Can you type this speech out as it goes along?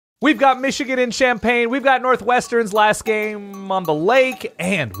We've got Michigan in Champaign. We've got Northwestern's last game on the lake.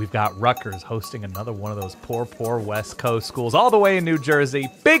 And we've got Rutgers hosting another one of those poor West Coast schools all the way in New Jersey.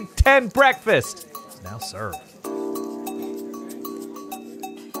 Big Ten breakfast is now served.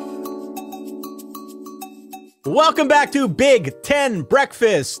 Welcome back to Big Ten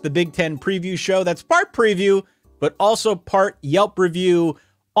Breakfast, the Big Ten preview show that's part preview, but also part Yelp review.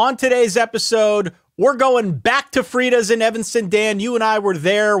 On today's episode, we're going back to Frida's in Evanston. Dan, you and I were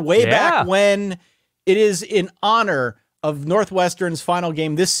there way back when. It is in honor of Northwestern's final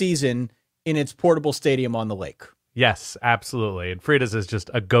game this season in its portable stadium on the lake. Yes, absolutely. And Frida's is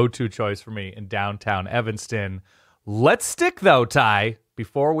just a go-to choice for me in downtown Evanston. Let's stick, though, Ty,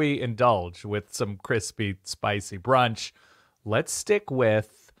 before we indulge with some crispy, spicy brunch, let's stick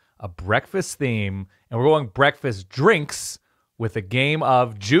with a breakfast theme, and we're going breakfast drinks with a game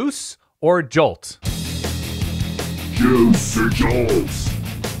of juice or jolt. Juice or jolt?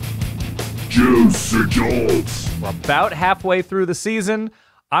 Juice or jolt? We're about halfway through the season.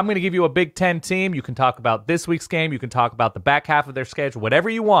 I'm going to give you a Big Ten team. You can talk about this week's game. You can talk about the back half of their schedule, whatever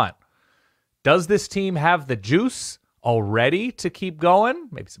you want. Does this team have the juice already to keep going?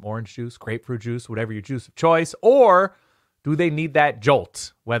 Maybe some orange juice, grapefruit juice, whatever your juice of choice. Or do they need that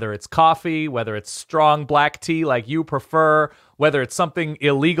jolt? Whether it's coffee, whether it's strong black tea like you prefer, whether it's something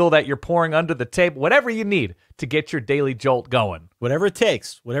illegal that you're pouring under the table, whatever you need to get your daily jolt going. Whatever it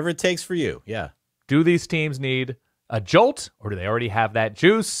takes for you. Yeah. Do these teams need a jolt, or do they already have that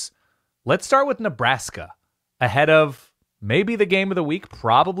juice? Let's start with Nebraska, ahead of maybe the game of the week,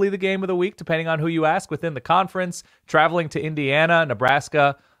 probably the game of the week, depending on who you ask within the conference. Traveling to Indiana,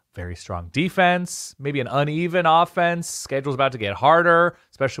 Nebraska, very strong defense, maybe an uneven offense. Schedule's about to get harder,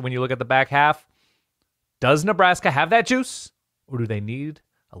 especially when you look at the back half. Does Nebraska have that juice, or do they need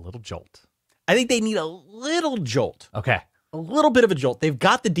a little jolt? I think they need a little jolt. Okay. A little bit of a jolt. They've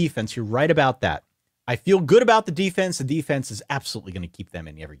got the defense. You're right about that. I feel good about the defense. The defense is absolutely going to keep them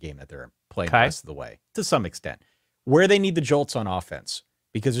in every game that they're playing the rest of the way, to some extent. Where they need the jolts on offense,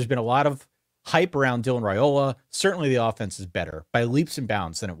 because there's been a lot of hype around Dylan Raiola. Certainly the offense is better by leaps and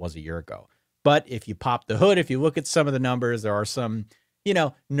bounds than it was a year ago. But if you pop the hood, if you look at some of the numbers, there are some,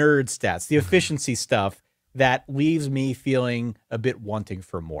 nerd stats, the efficiency stuff that leaves me feeling a bit wanting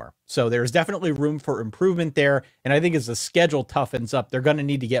for more. So there's definitely room for improvement there. And I think as the schedule toughens up, they're going to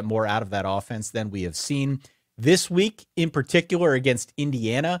need to get more out of that offense than we have seen. This week in particular against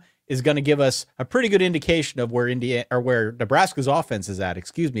Indiana is going to give us a pretty good indication of where Nebraska's offense is at,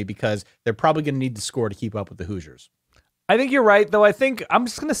 because they're probably going to need to score to keep up with the Hoosiers. I think you're right, though. I think I'm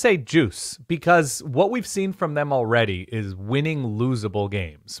just going to say juice, because what we've seen from them already is winning losable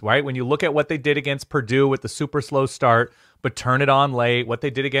games, right? When you look at what they did against Purdue with the super slow start, but turn it on late, what they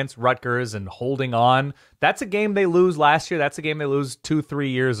did against Rutgers and holding on, that's a game they lose last year. That's a game they lose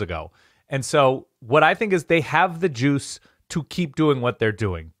 2-3 years ago. And so what I think is they have the juice to keep doing what they're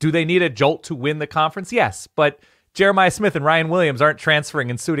doing. Do they need a jolt to win the conference? Yes, but Jeremiah Smith and Ryan Williams aren't transferring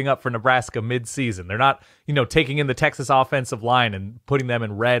and suiting up for Nebraska mid-season. They're not, taking in the Texas offensive line and putting them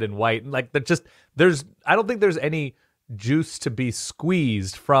in red and white. Like, I don't think there's any juice to be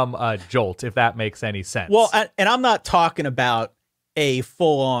squeezed from a jolt, if that makes any sense. Well, and I'm not talking about a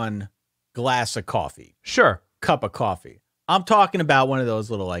full-on glass of coffee. Sure. Cup of coffee. I'm talking about one of those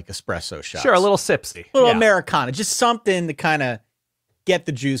little, espresso shots. Sure, a little sipsy. A little Americana. Just something to kind of get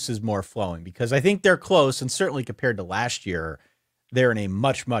the juices more flowing, because I think they're close, and certainly compared to last year, they're in a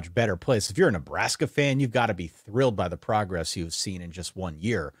much, much better place. If you're a Nebraska fan, you've got to be thrilled by the progress you've seen in just 1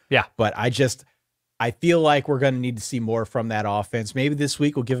 year. Yeah. But I feel like we're going to need to see more from that offense. Maybe this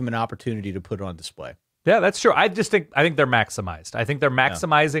week will give them an opportunity to put it on display. Yeah, that's true. I think they're maximized. I think they're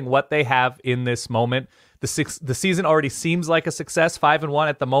maximizing what they have in this moment. The season already seems like a success, 5-1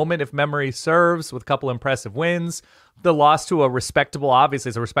 at the moment, if memory serves, with a couple impressive wins. The loss to obviously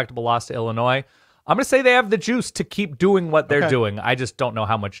it's a respectable loss to Illinois. I'm going to say they have the juice to keep doing what they're doing. I just don't know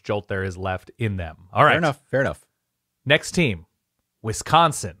how much jolt there is left in them. All right. Fair enough. Next team,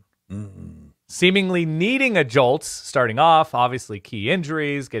 Wisconsin. Seemingly needing a jolt starting off. Obviously, key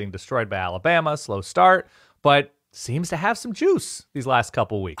injuries, getting destroyed by Alabama, slow start, but seems to have some juice these last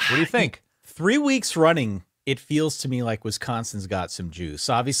couple weeks. What do you think? 3 weeks running, it feels to me like Wisconsin's got some juice.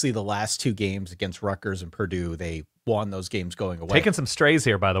 Obviously, the last 2 games against Rutgers and Purdue, they won those games going away. Taking some strays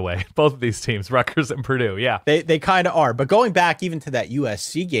here, by the way. Both of these teams, Rutgers and Purdue, yeah. They kind of are. But going back even to that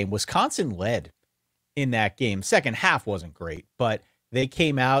USC game, Wisconsin led in that game. Second half wasn't great, but they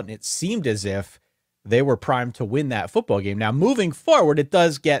came out and it seemed as if they were primed to win that football game. Now, moving forward, it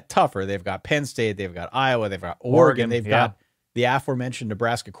does get tougher. They've got Penn State, they've got Iowa, they've got Oregon, they've got the aforementioned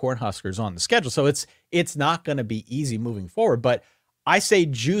Nebraska Cornhuskers on the schedule. So it's not going to be easy moving forward. But I say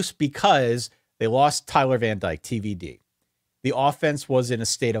juice because they lost Tyler Van Dyke, TVD. The offense was in a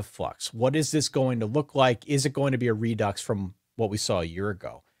state of flux. What is this going to look like? Is it going to be a redux from what we saw a year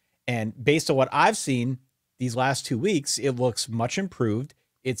ago? And based on what I've seen these last 2 weeks, it looks much improved.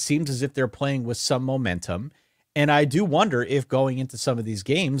 It seems as if they're playing with some momentum. And I do wonder if going into some of these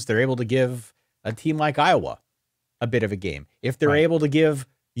games, they're able to give a team like Iowa a bit of a game. If they're able to give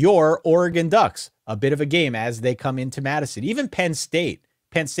your Oregon Ducks a bit of a game as they come into Madison, even Penn State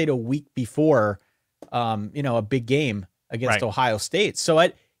a week before, a big game against Ohio State.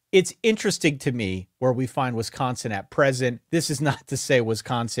 So it's interesting to me where we find Wisconsin at present. This is not to say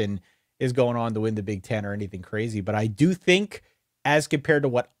Wisconsin is going on to win the Big Ten or anything crazy, but I do think as compared to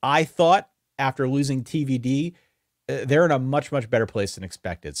what I thought after losing TVD, they're in a much, much better place than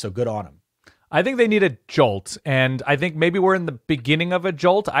expected. So good on them. I think they need a jolt, and I think maybe we're in the beginning of a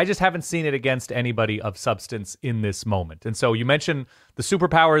jolt. I just haven't seen it against anybody of substance in this moment. And so you mentioned the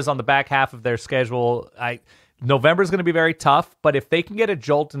superpowers on the back half of their schedule. November is going to be very tough, but if they can get a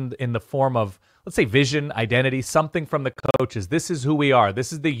jolt in the form of, let's say, vision, identity, something from the coaches, this is who we are.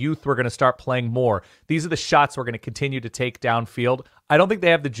 This is the youth we're going to start playing more. These are the shots we're going to continue to take downfield. I don't think they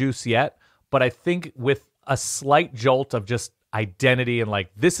have the juice yet, but I think with a slight jolt of just identity and like,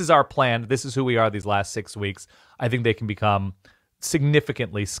 this is our plan, this is who we are these last 6 weeks, I think they can become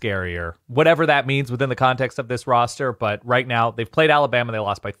significantly scarier, whatever that means within the context of this roster. But right now, they've played Alabama, they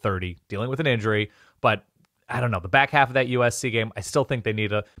lost by 30, dealing with an injury. But I don't know, the back half of that USC game, I still think they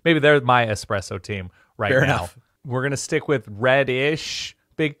need maybe they're my espresso team right Fair now. enough. We're going to stick with red-ish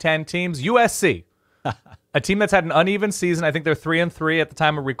Big Ten teams. USC, a team that's had an uneven season. I think they're 3-3 at the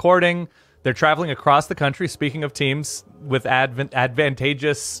time of recording. They're traveling across the country, speaking of teams with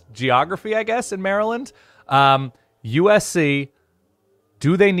advantageous geography, I guess, in Maryland. USC,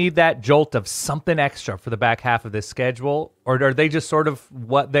 do they need that jolt of something extra for the back half of this schedule? Or are they just sort of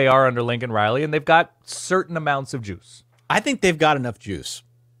what they are under Lincoln Riley, and they've got certain amounts of juice? I think they've got enough juice.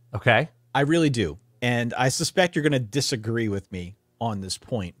 Okay. I really do. And I suspect you're going to disagree with me on this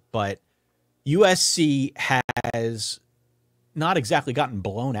point, but USC has not exactly gotten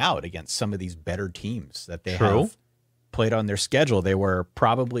blown out against some of these better teams that they have played on their schedule. They were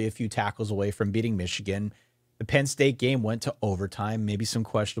probably a few tackles away from beating Michigan. The Penn State game went to overtime, maybe some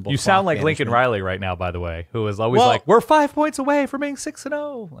questionable. You sound like management. Lincoln Riley right now, by the way, who is always like, we're 5 points away from being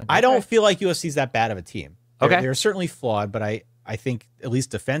 6-0. Like, I don't feel like USC's that bad of a team. Okay. They're certainly flawed, but I think at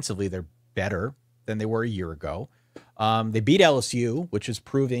least defensively, they're better than they were a year ago. They beat LSU, which is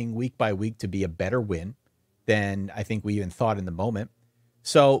proving week by week to be a better win than I think we even thought in the moment.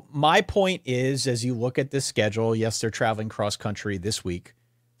 So my point is, as you look at this schedule, yes, they're traveling cross country this week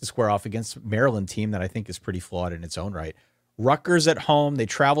to square off against a Maryland team that I think is pretty flawed in its own right. Rutgers at home. They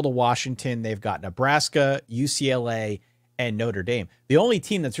travel to Washington. They've got Nebraska, UCLA, and Notre Dame. The only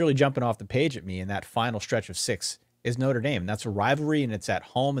team that's really jumping off the page at me in that final stretch of 6 is Notre Dame. That's a rivalry, and it's at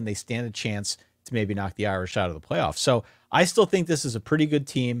home, and they stand a chance to maybe knock the Irish out of the playoffs. So I still think this is a pretty good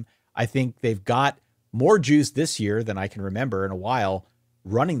team. I think they've got more juice this year than I can remember in a while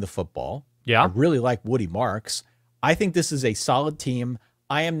running the football. Yeah. I really like Woody Marks. I think this is a solid team.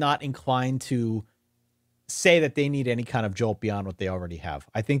 I am not inclined to say that they need any kind of jolt beyond what they already have.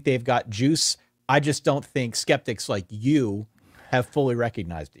 I think they've got juice. I just don't think skeptics like you have fully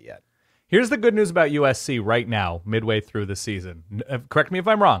recognized it yet. Here's the good news about USC right now, midway through the season. Correct me if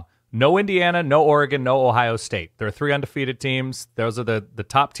I'm wrong. No Indiana, no Oregon, no Ohio State. There are 3 undefeated teams. Those are the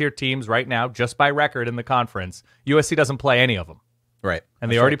top tier teams right now, just by record in the conference. USC doesn't play any of them. Right. And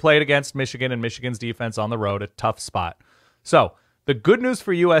they already played against Michigan and Michigan's defense on the road, a tough spot. So the good news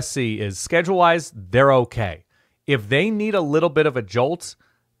for USC is schedule-wise, they're okay. If they need a little bit of a jolt,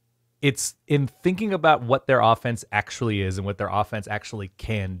 it's in thinking about what their offense actually is and what their offense actually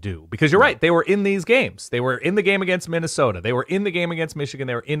can do. Because you're right, they were in these games. They were in the game against Minnesota. They were in the game against Michigan.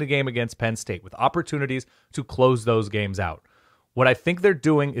 They were in the game against Penn State with opportunities to close those games out. What I think they're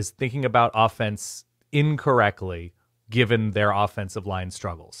doing is thinking about offense incorrectly, given their offensive line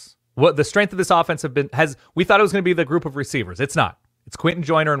struggles. What the strength of this offense we thought it was going to be the group of receivers. It's not. It's Quentin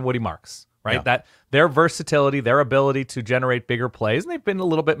Joyner and Woody Marks. Right? Yeah. That their versatility, their ability to generate bigger plays, and they've been a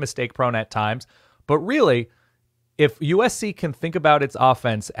little bit mistake prone at times. But really, if USC can think about its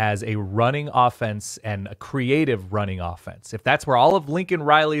offense as a running offense and a creative running offense, if that's where all of Lincoln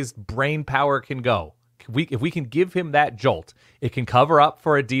Riley's brain power can go, if we can give him that jolt, it can cover up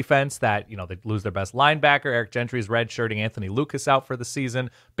for a defense that, they lose their best linebacker. Eric Gentry's redshirting, Anthony Lucas out for the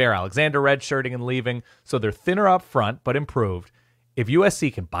season, Bear Alexander redshirting and leaving. So they're thinner up front, but improved. if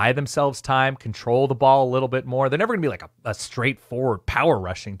USC can buy themselves time, control the ball a little bit more, they're never going to be like a straightforward power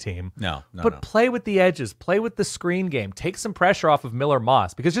rushing team. No. But play with the edges, play with the screen game, take some pressure off of Miller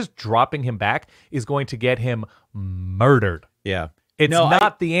Moss, because just dropping him back is going to get him murdered. Yeah. It's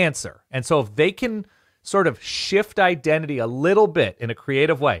not the answer. And so if they can sort of shift identity a little bit in a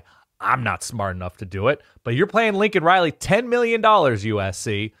creative way, I'm not smart enough to do it, but you're playing Lincoln Riley $10 million,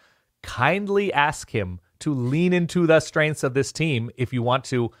 USC. Kindly ask him to lean into the strengths of this team if you want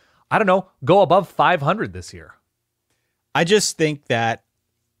to, I don't know, go above 500 this year. I just think that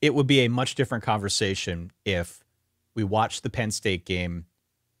it would be a much different conversation if we watched the Penn State game,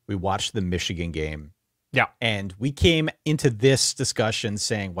 we watched the Michigan game, and we came into this discussion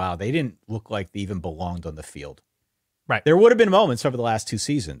saying, wow, they didn't look like they even belonged on the field. Right. There would have been moments over the last 2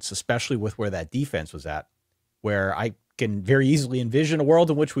 seasons, especially with where that defense was at, where I can very easily envision a world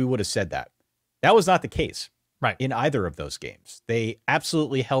in which we would have said that. That was not the case in either of those games. They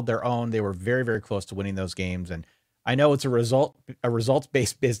absolutely held their own. They were very, very close to winning those games. And I know it's a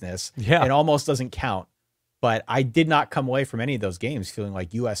results-based business. Yeah. It almost doesn't count. But I did not come away from any of those games feeling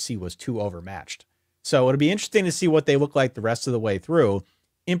like USC was too overmatched. So it'll be interesting to see what they look like the rest of the way through,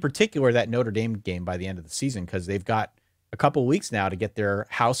 in particular that Notre Dame game by the end of the season, because they've got a couple of weeks now to get their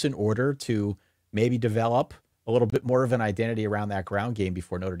house in order to maybe develop a little bit more of an identity around that ground game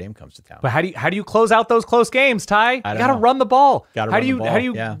before Notre Dame comes to town. But how do you close out those close games, Ty? You got to run the ball. How do you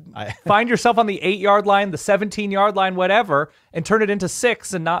find yourself on the 8-yard line, the 17-yard line, whatever, and turn it into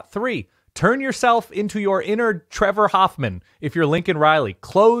 6 and not 3? Turn yourself into your inner Trevor Hoffman if you're Lincoln Riley.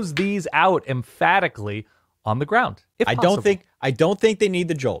 Close these out emphatically on the ground. I don't think they need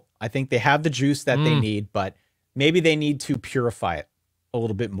the jolt. I think they have the juice that they need, but maybe they need to purify it a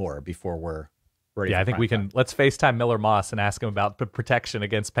little bit more before we're ready. Yeah, I think we can. Let's FaceTime Miller Moss and ask him about the protection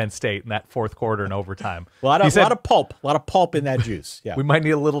against Penn State in that fourth quarter and overtime. a lot of pulp in that juice. Yeah, we might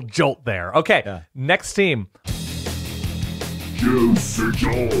need a little jolt there. Okay, next team. Juice or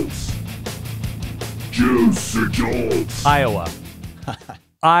jolts? Juice or jolts? Iowa.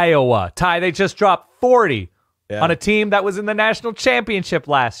 Iowa. Ty, they just dropped 40 on a team that was in the national championship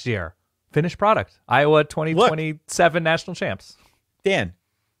last year. Finished product. Iowa 2027 national champs. Dan,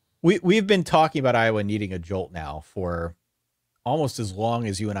 we've been talking about Iowa needing a jolt now for almost as long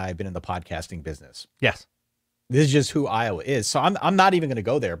as you and I have been in the podcasting business. Yes. This is just who Iowa is. So I'm not even going to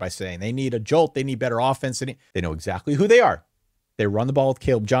go there by saying they need a jolt. They need better offense. They know exactly who they are. They run the ball with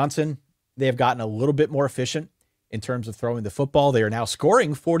Caleb Johnson. They have gotten a little bit more efficient in terms of throwing the football. They are now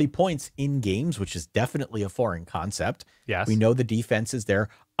scoring 40 points in games, which is definitely a foreign concept. Yes. We know the defense is there.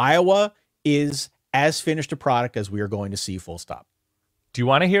 Iowa is as finished a product as we are going to see, full stop. Do you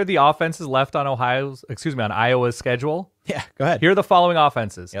want to hear the offenses left on on Iowa's schedule? Yeah, go ahead. Here are the following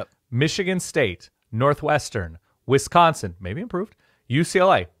offenses. Yep. Michigan State, Northwestern, Wisconsin, maybe improved,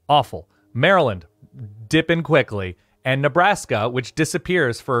 UCLA, awful, Maryland, dipping quickly, and Nebraska, which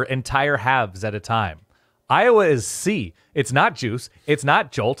disappears for entire halves at a time. Iowa is C. It's not juice. It's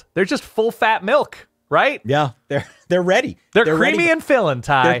not jolt. They're just full fat milk, right? Yeah, they're ready. They're creamy ready. and filling,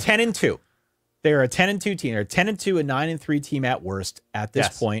 Ty. They're 10-2. They're a 10-2 team. They're a 10-2 and 9-3 team at worst at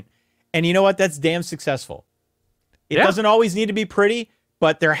this point. And you know what? That's damn successful. It doesn't always need to be pretty,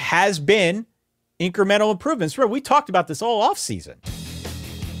 but there has been incremental improvements. Remember, we talked about this all offseason.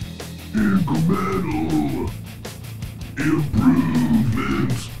 Incremental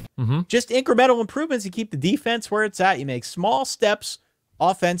improvements. Just incremental improvements. You keep the defense where it's at. You make small steps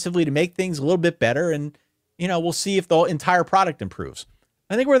offensively to make things a little bit better. And, we'll see if the entire product improves.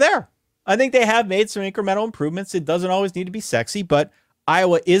 I think we're there. I think they have made some incremental improvements. It doesn't always need to be sexy, but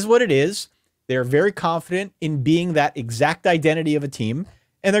Iowa is what it is. They're very confident in being that exact identity of a team,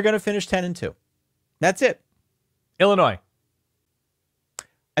 and they're going to finish 10-2. That's it. Illinois.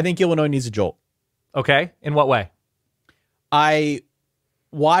 I think Illinois needs a jolt. Okay. In what way? I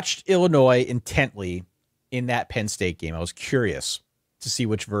watched Illinois intently in that Penn State game. I was curious to see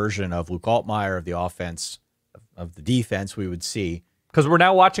which version of Luke Altmaier, of the offense, of the defense we would see. Because we're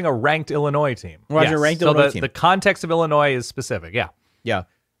now watching a ranked Illinois team. We're watching a ranked Illinois team. The context of Illinois is specific, yeah. Yeah.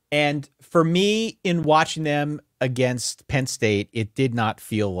 And for me, in watching them against Penn State, it did not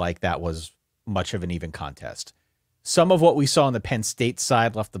feel like that was much of an even contest. Some of what we saw on the Penn State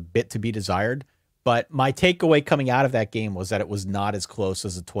side left a bit to be desired, but my takeaway coming out of that game was that it was not as close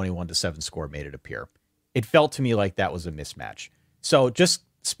as the 21-7 score made it appear. It felt to me like that was a mismatch. So just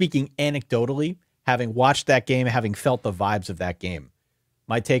speaking anecdotally, having watched that game, having felt the vibes of that game,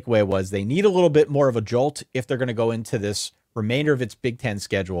 my takeaway was they need a little bit more of a jolt if they're going to go into this remainder of its Big Ten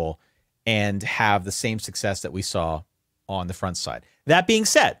schedule and have the same success that we saw on the front side. That being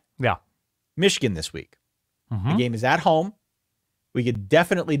said, yeah, Michigan this week. The game is at home. We could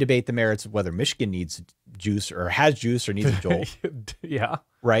definitely debate the merits of whether Michigan needs juice or has juice or needs a jolt. Yeah.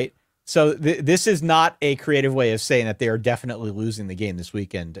 Right? So this is not a creative way of saying that they are definitely losing the game this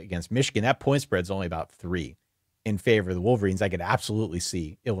weekend against Michigan. That point spread is only about 3 in favor of the Wolverines. I could absolutely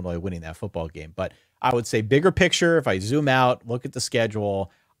see Illinois winning that football game. But I would say bigger picture, if I zoom out, look at the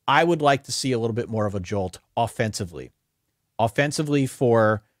schedule, I would like to see a little bit more of a jolt offensively. Offensively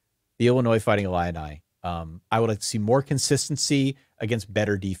for the Illinois Fighting Illini. I would like to see more consistency against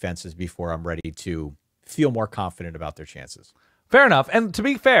better defenses before I'm ready to feel more confident about their chances. Fair enough. And to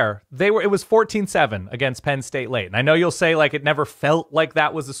be fair, it was 14-7 against Penn State late. And I know you'll say like it never felt like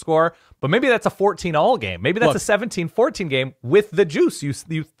that was the score, but maybe that's a 14-all game. Maybe that's a 17-14 game with the juice you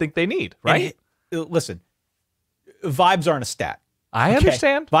think they need, right? Listen, vibes aren't a stat. I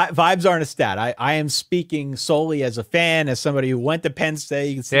understand. Vibes aren't a stat. I am speaking solely as a fan, as somebody who went to Penn State.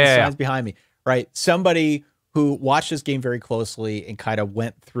 You can see the signs behind me, right? Somebody who watched this game very closely and kind of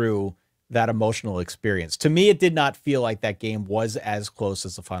went through that emotional experience. To me, it did not feel like that game was as close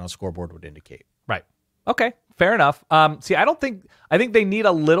as the final scoreboard would indicate. Right. Okay. Fair enough. I think they need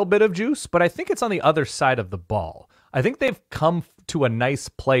a little bit of juice, but I think it's on the other side of the ball. I think they've come to a nice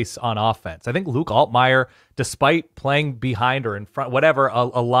place on offense. I think Luke Altmaier, despite playing behind or in front, whatever,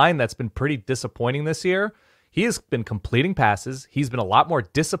 a line that's been pretty disappointing this year, he has been completing passes. He's been a lot more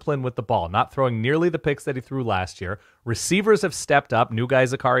disciplined with the ball, not throwing nearly the picks that he threw last year. Receivers have stepped up. New guys,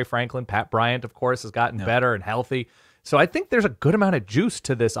 Zachary Franklin, Pat Bryant, of course, has gotten better and healthy. So I think there's a good amount of juice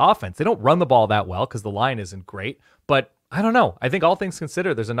to this offense. They don't run the ball that well because the line isn't great, but I don't know. I think all things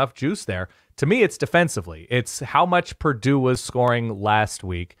considered, there's enough juice there. To me, it's defensively. It's how much Purdue was scoring last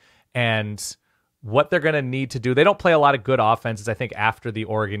week and what they're going to need to do. They don't play a lot of good offenses, I think, after the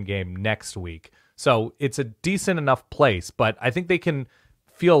Oregon game next week. So it's a decent enough place, but I think they can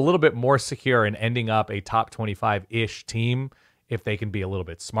feel a little bit more secure in ending up a top 25-ish team if they can be a little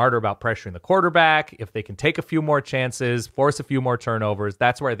bit smarter about pressuring the quarterback, if they can take a few more chances, force a few more turnovers.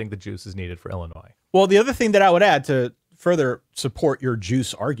 That's where I think the juice is needed for Illinois. Well, the other thing that I would add to further support your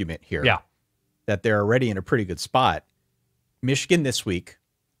juice argument here, that they're already in a pretty good spot, Michigan this week,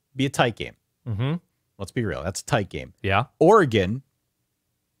 be a tight game. Mm-hmm. Let's be real. That's a tight game. Yeah. Oregon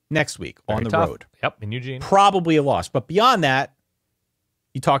next week on the road. Yep, in Eugene. Probably a loss. But beyond that,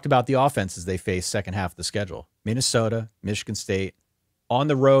 you talked about the offenses they face second half of the schedule. Minnesota, Michigan State, on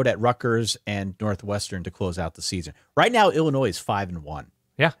the road at Rutgers and Northwestern to close out the season. Right now, Illinois is 5-1.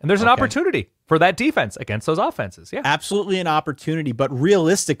 Yeah, and there's an opportunity for that defense against those offenses. Yeah, absolutely an opportunity. But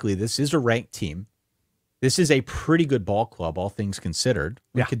realistically, this is a ranked team. This is a pretty good ball club, all things considered.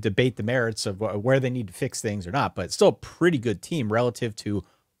 We could debate the merits of where they need to fix things or not, but it's still a pretty good team relative to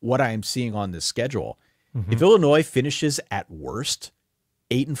what I am seeing on this schedule. Mm-hmm. If Illinois finishes at worst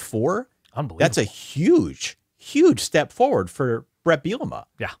 8-4, unbelievable. That's a huge step forward for Brett Bielema.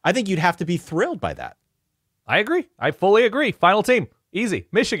 Yeah, I think you'd have to be thrilled by that. I agree. I fully agree. Final team. Easy.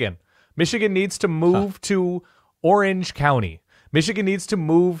 Michigan. Michigan needs to move to Orange County. Michigan needs to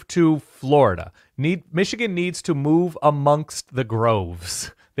move to Florida. Michigan needs to move amongst the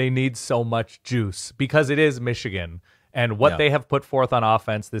groves. They need so much juice because it is Michigan. And what they have put forth on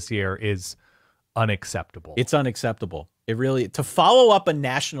offense this year is unacceptable. It's unacceptable. It really, to follow up a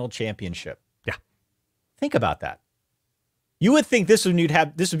national championship. Yeah. Think about that. You would think this would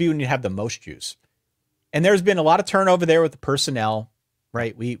be when you'd have the most juice. And there's been a lot of turnover there with the personnel.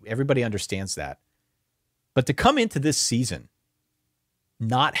 Right, everybody understands that. But to come into this season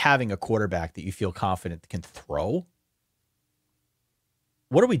not having a quarterback that you feel confident can throw,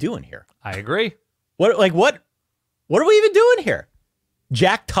 what are we doing here? I agree. What are we even doing here?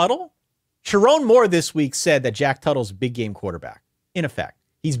 Jack Tuttle? Sharon Moore this week said that Jack Tuttle's a big game quarterback. In effect,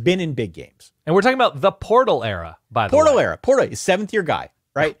 he's been in big games. And we're talking about the portal era, by the way. Portal, he's seventh-year guy.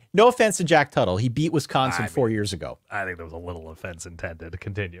 Right? No offense to Jack Tuttle. He beat Wisconsin 4 years ago. I think there was a little offense intended.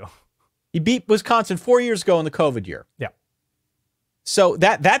 Continue. He beat Wisconsin 4 years ago in the COVID year. Yeah. So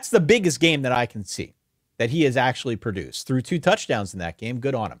that's the biggest game that I can see that he has actually produced. Threw 2 touchdowns in that game.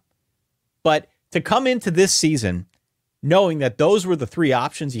 Good on him. But to come into this season knowing that those were the 3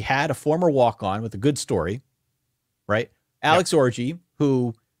 options, he had a former walk-on with a good story, right? Alex Orji,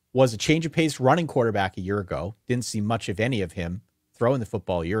 who was a change of pace running quarterback a year ago. Didn't see much of any of him throwing the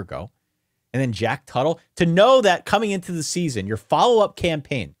football a year ago. And then Jack Tuttle, to know that coming into the season, your follow-up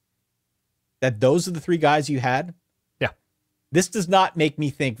campaign, that those are the 3 guys you had. Yeah. This does not make me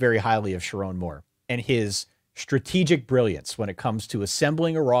think very highly of Sharon Moore and his strategic brilliance when it comes to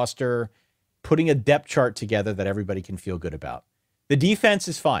assembling a roster, putting a depth chart together that everybody can feel good about. The defense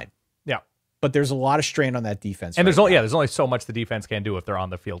is fine. Yeah. But there's a lot of strain on that defense. And there's only so much the defense can do if they're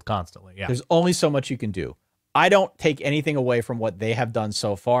on the field constantly. Yeah. There's only so much you can do. I don't take anything away from what they have done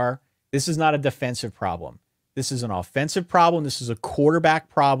so far. This is not a defensive problem. This is an offensive problem. This is a quarterback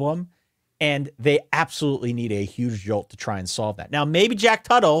problem. And they absolutely need a huge jolt to try and solve that. Now, maybe Jack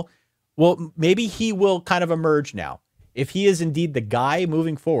Tuttle, maybe he will kind of emerge now. If he is indeed the guy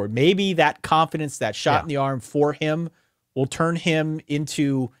moving forward, maybe that confidence, that shot in the arm for him will turn him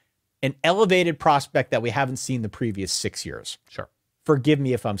into an elevated prospect that we haven't seen the previous 6 years. Sure. Forgive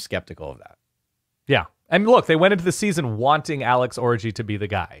me if I'm skeptical of that. Yeah. And look, they went into the season wanting Alex Orji to be the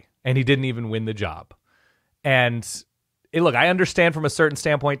guy, and he didn't even win the job. And look, I understand from a certain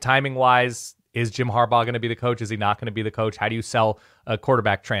standpoint, timing-wise, is Jim Harbaugh going to be the coach? Is he not going to be the coach? How do you sell a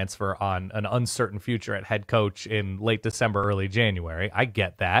quarterback transfer on an uncertain future at head coach in late December, early January? I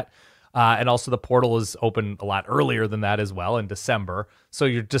get that. And also the portal is open a lot earlier than that as well, in December. So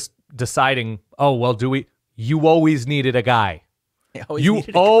you're just deciding, oh, well, you always needed a guy. You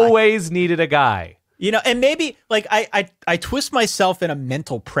always needed a guy. You know, and maybe like I twist myself in a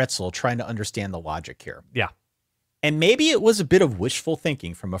mental pretzel trying to understand the logic here. Yeah. And maybe it was a bit of wishful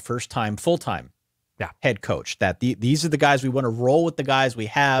thinking from a first-time, full-time head coach that these are the guys we want to roll with, the guys we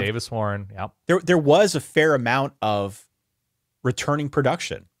have. Davis Warren, yep. There was a fair amount of returning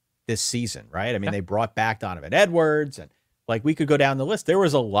production this season, right? I mean, they brought back Donovan Edwards, and like we could go down the list. There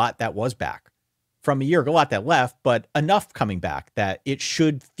was a lot that was back from a year ago, a lot that left, but enough coming back that it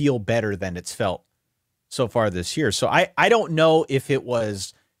should feel better than it's felt so far this year. So I don't know if it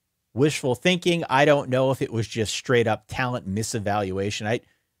was wishful thinking. I don't know if it was just straight up talent misevaluation.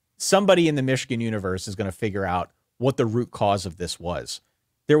 Somebody in the Michigan universe is going to figure out what the root cause of this was.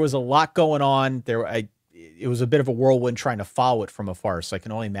 There was a lot going on. It was a bit of a whirlwind trying to follow it from afar, so I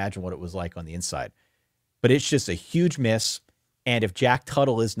can only imagine what it was like on the inside. But it's just a huge miss, and if Jack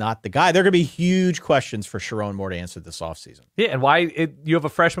Tuttle is not the guy, there are going to be huge questions for Sharon Moore to answer this offseason. Yeah, and you have a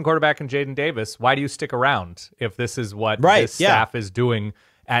freshman quarterback in Jaden Davis. Why do you stick around if this is what this staff is doing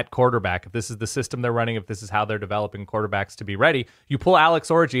at quarterback? If this is the system they're running, if this is how they're developing quarterbacks to be ready, you pull Alex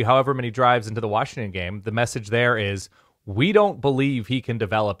Orji however many drives into the Washington game, the message there is, we don't believe he can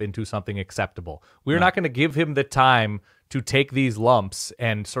develop into something acceptable. We're not going to give him the time to take these lumps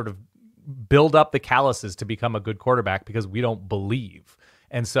and sort of build up the calluses to become a good quarterback because we don't believe.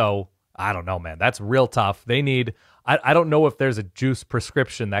 And so, I don't know, man. That's real tough. They need, I don't know if there's a juice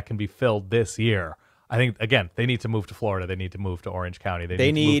prescription that can be filled this year. I think, again, they need to move to Florida. They need to move to Orange County.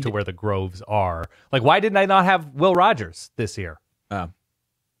 They need to move to where the Groves are. Like, why didn't I not have Will Rogers this year?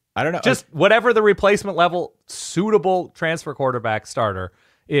 I don't know. Just whatever the replacement level suitable transfer quarterback starter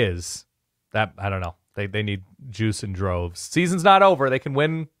is, that I don't know. They need juice in droves. Season's not over. They can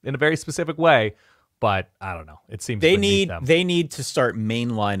win in a very specific way, but I don't know. It seems they need to start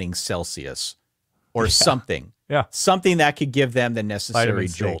mainlining Celsius or something. Yeah. Something that could give them the necessary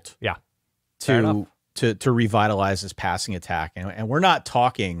jolt. Yeah. To revitalize this passing attack. And we're not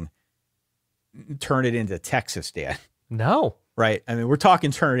talking turn it into Texas, Dan. No. Right. I mean, we're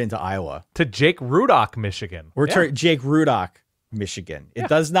talking turn it into Iowa. To Jake Rudock, Michigan. Jake Rudock, Michigan. It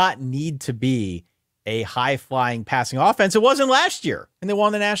does not need to be a high-flying passing offense. It wasn't last year, and they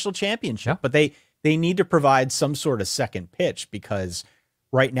won the national championship. But they need to provide some sort of second pitch because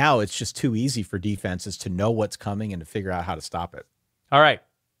right now it's just too easy for defenses to know what's coming and to figure out how to stop it. All right.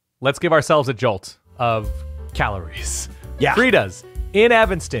 Let's give ourselves a jolt of calories. Yeah. Frida's in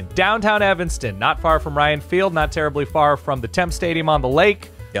Evanston, downtown Evanston, not far from Ryan Field, not terribly far from the Temp Stadium on the lake.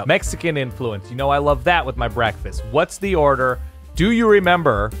 Yep. Mexican influence. You know I love that with my breakfast. What's the order? Do you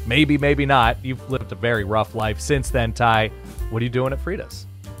remember? Maybe, maybe not. You've lived a very rough life since then, Ty. What are you doing at Frida's?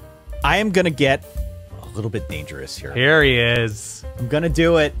 I am going to get a little bit dangerous here. Here he is. I'm going to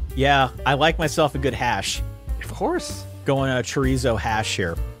do it. Yeah, I like myself a good hash. Of course. Going on a chorizo hash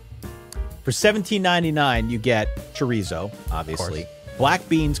here. For $17.99, you get chorizo, obviously. Black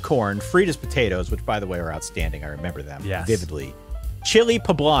beans, corn, Frida's potatoes, which, by the way, are outstanding. I remember them vividly. Chili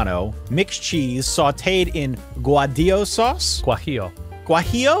poblano, mixed cheese, sautéed in guajillo sauce.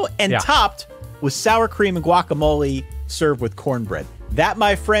 Guajillo, and topped with sour cream and guacamole, served with cornbread. That,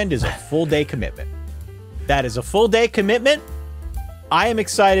 my friend, is a full-day commitment. That is a full-day commitment. I am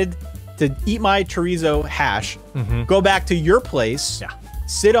excited to eat my chorizo hash, go back to your place,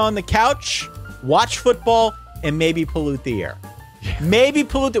 sit on the couch, watch football, and maybe pollute the air. Maybe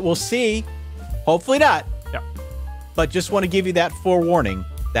pollute it. We'll see. Hopefully not. Yeah. But just want to give you that forewarning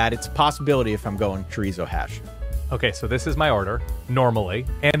that it's a possibility if I'm going chorizo hash. Okay, so this is my order, normally,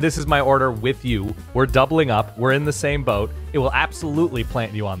 and this is my order with you. We're doubling up. We're in the same boat. It will absolutely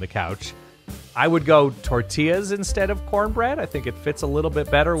plant you on the couch. I would go tortillas instead of cornbread. I think it fits a little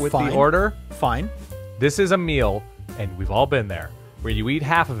bit better with the order. Fine. This is a meal, and we've all been there. where you eat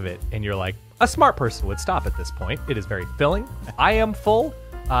half of it and you're like, a smart person would stop at this point. It is very filling. I am full.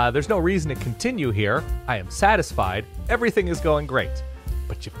 There's no reason to continue here. I am satisfied. Everything is going great.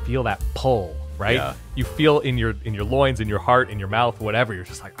 But you feel that pull, right? Yeah. You feel in your loins, in your heart, in your mouth, whatever. You're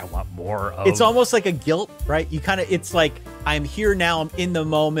just like, I want more of. It's almost like a guilt, right? It's like, I'm here now. I'm in the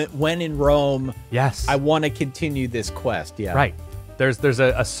moment. When in Rome, yes, I want to continue this quest. Yeah, right. There's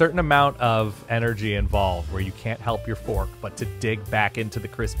a certain amount of energy involved where you can't help your fork but to dig back into the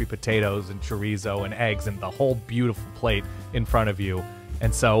crispy potatoes and chorizo and eggs and the whole beautiful plate in front of you.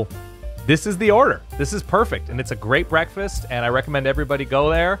 And so this is the order. This is perfect. And it's a great breakfast. And I recommend everybody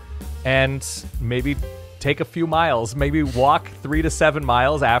go there and maybe take a few miles, maybe walk 3 to 7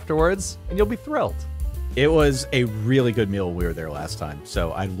 miles afterwards, and you'll be thrilled. It was a really good meal. We were there last time.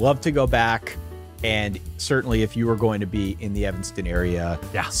 So I'd love to go back. And certainly if you were going to be in the Evanston area,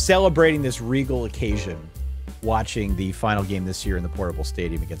 celebrating this regal occasion, watching the final game this year in the Portable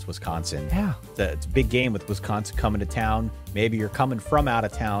Stadium against Wisconsin. Yeah. It's a big game with Wisconsin coming to town. Maybe you're coming from out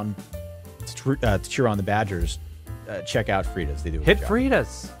of town to cheer on the Badgers. Check out Frida's. They do a Hit good job.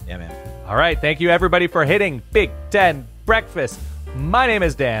 Frida's. Yeah, man. All right. Thank you, everybody, for hitting Big Ten Breakfast. My name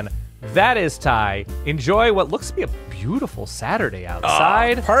is Dan. That is Ty. Enjoy what looks to be a beautiful Saturday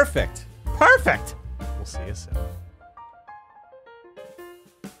outside. Perfect. Perfect. We'll see you soon.